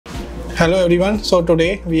Hello everyone, so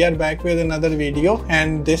today we are back with another video,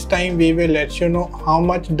 and this time we will let you know how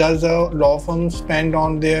much does a law firm spend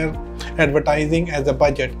on their advertising as a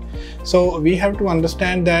budget. So we have to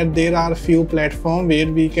understand that there are few platforms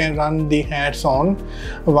where we can run the ads on.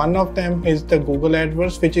 One of them is the Google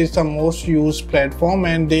AdWords, which is the most used platform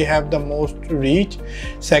and they have the most reach.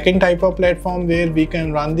 Second type of platform where we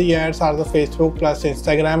can run the ads are the Facebook plus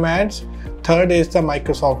Instagram ads. Third is the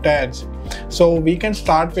Microsoft ads. So we can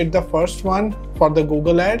start with the first one for the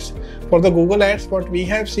Google ads. For the Google ads, what we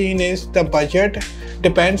have seen is the budget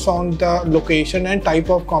depends on the location and type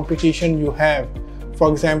of competition you have.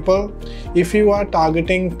 For example, if you are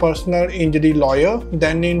targeting personal injury lawyer,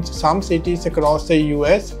 then in some cities across the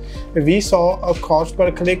US, we saw a cost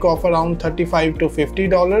per click of around $35 to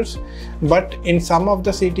 $50. But in some of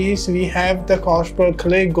the cities, we have the cost per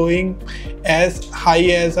click going as high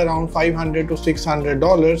as around $500 to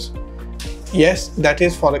 $600. Yes, that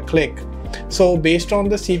is for a click. So based on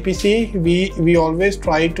the CPC, we always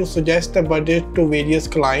try to suggest the budget to various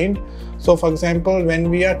clients. So for example, when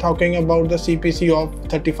we are talking about the CPC of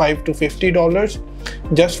 $35 to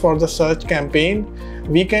 $50 just for the search campaign,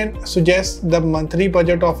 we can suggest the monthly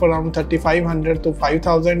budget of around $3,500 to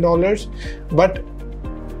 $5,000. But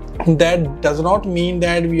that does not mean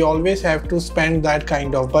that we always have to spend that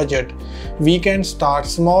kind of budget. We can start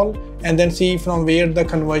small and then see from where the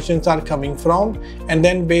conversions are coming from, and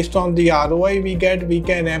then based on the ROI we get, we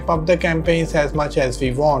can ramp up the campaigns as much as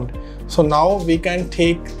we want. So now we can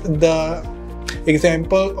take the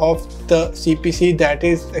example of the CPC that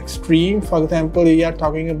is extreme. For example, we are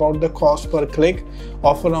talking about the cost per click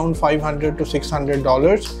of around $500 to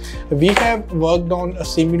 $600. We have worked on a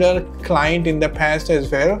similar client in the past as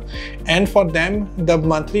well, and for them the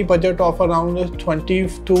monthly budget of around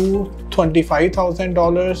 $20,000 to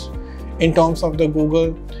 $25,000 in terms of the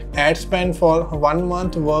Google ad spend for 1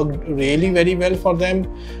 month worked really very well for them.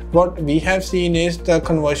 What we have seen is the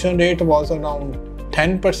conversion rate was around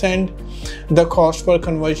 10%. The cost per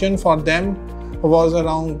conversion for them was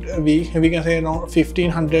around, we can say around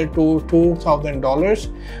 $1,500 to $2,000.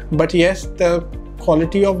 But yes, the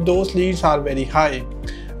quality of those leads are very high.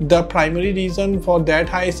 The primary reason for that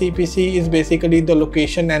high CPC is basically the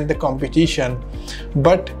location and the competition.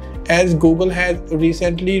 But as Google has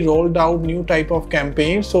recently rolled out new type of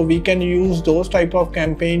campaigns, so we can use those type of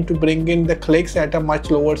campaign to bring in the clicks at a much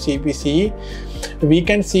lower CPC. We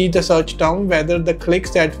can see the search term, whether the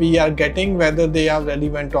clicks that we are getting, whether they are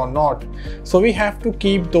relevant or not. So we have to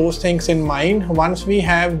keep those things in mind. Once we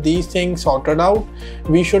have these things sorted out,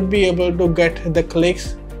 we should be able to get the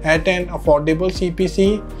clicks at an affordable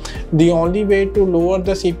CPC. The only way to lower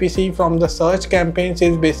the CPC from the search campaigns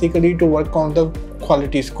is basically to work on the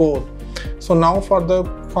quality score. So now for the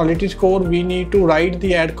quality score, we need to write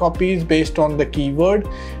the ad copies based on the keyword.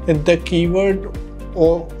 The keyword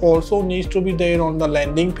also needs to be there on the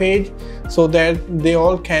landing page so that they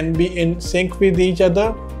all can be in sync with each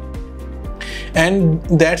other, and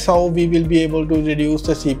that's how we will be able to reduce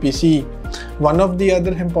the CPC. One of the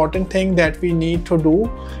other important thing that we need to do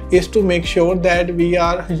is to make sure that we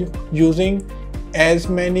are using as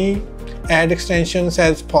many ad extensions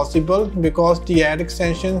as possible, because the ad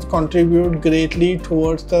extensions contribute greatly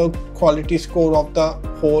towards the quality score of the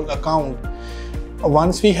whole account.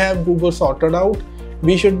 Once we have Google sorted out,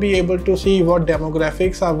 we should be able to see what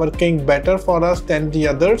demographics are working better for us than the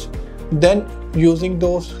others. Then using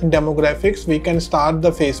those demographics, we can start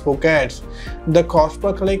the Facebook ads. The cost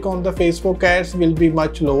per click on the Facebook ads will be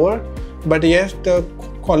much lower, but yes, the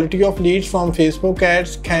quality of leads from Facebook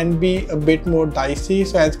ads can be a bit more dicey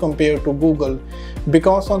as compared to Google,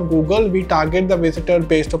 because on Google we target the visitor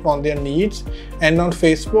based upon their needs, and on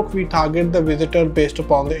Facebook we target the visitor based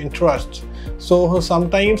upon the interests. So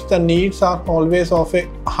sometimes the needs are always of a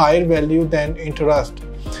higher value than interest.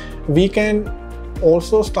 We can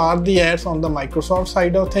also start the ads on the Microsoft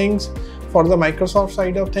side of things. For the Microsoft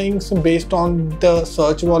side of things, based on the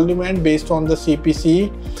search volume and based on the CPC,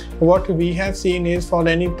 what we have seen is for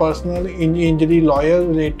any personal injury lawyer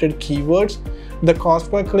related keywords, the cost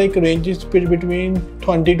per click ranges between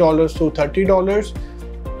 $20 to $30.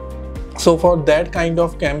 So for that kind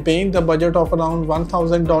of campaign, the budget of around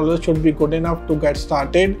 $1,000 should be good enough to get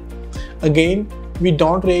started. Again, we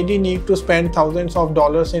don't really need to spend thousands of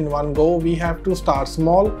dollars in one go. We have to start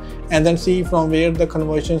small and then see from where the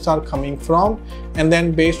conversions are coming from, and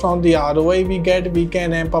then based on the ROI we get, we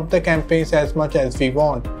can amp up the campaigns as much as we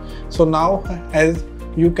want. So now, as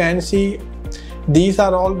you can see, these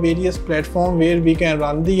are all various platforms where we can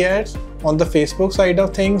run the ads. On the Facebook side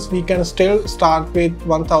of things, we can still start with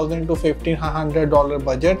 $1,000 to $1,500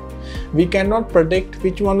 budget. We cannot predict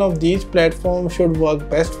which one of these platforms should work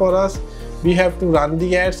best for us. We have to run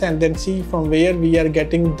the ads and then see from where we are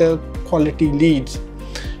getting the quality leads.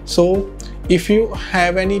 So if you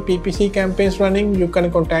have any PPC campaigns running, you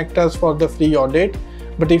can contact us for the free audit.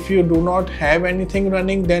 But if you do not have anything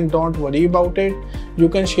running, then don't worry about it. You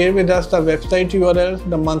can share with us the website URL,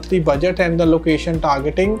 the monthly budget and the location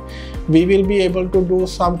targeting. We will be able to do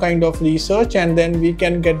some kind of research and then we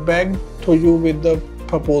can get back to you with the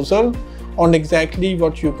proposal on exactly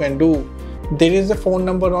what you can do. There is a phone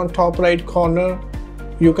number on top right corner.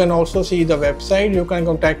 You can also see the website. You can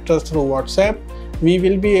contact us through WhatsApp. We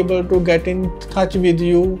will be able to get in touch with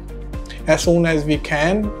you as soon as we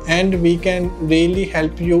can, and we can really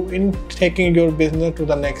help you in taking your business to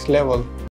the next level.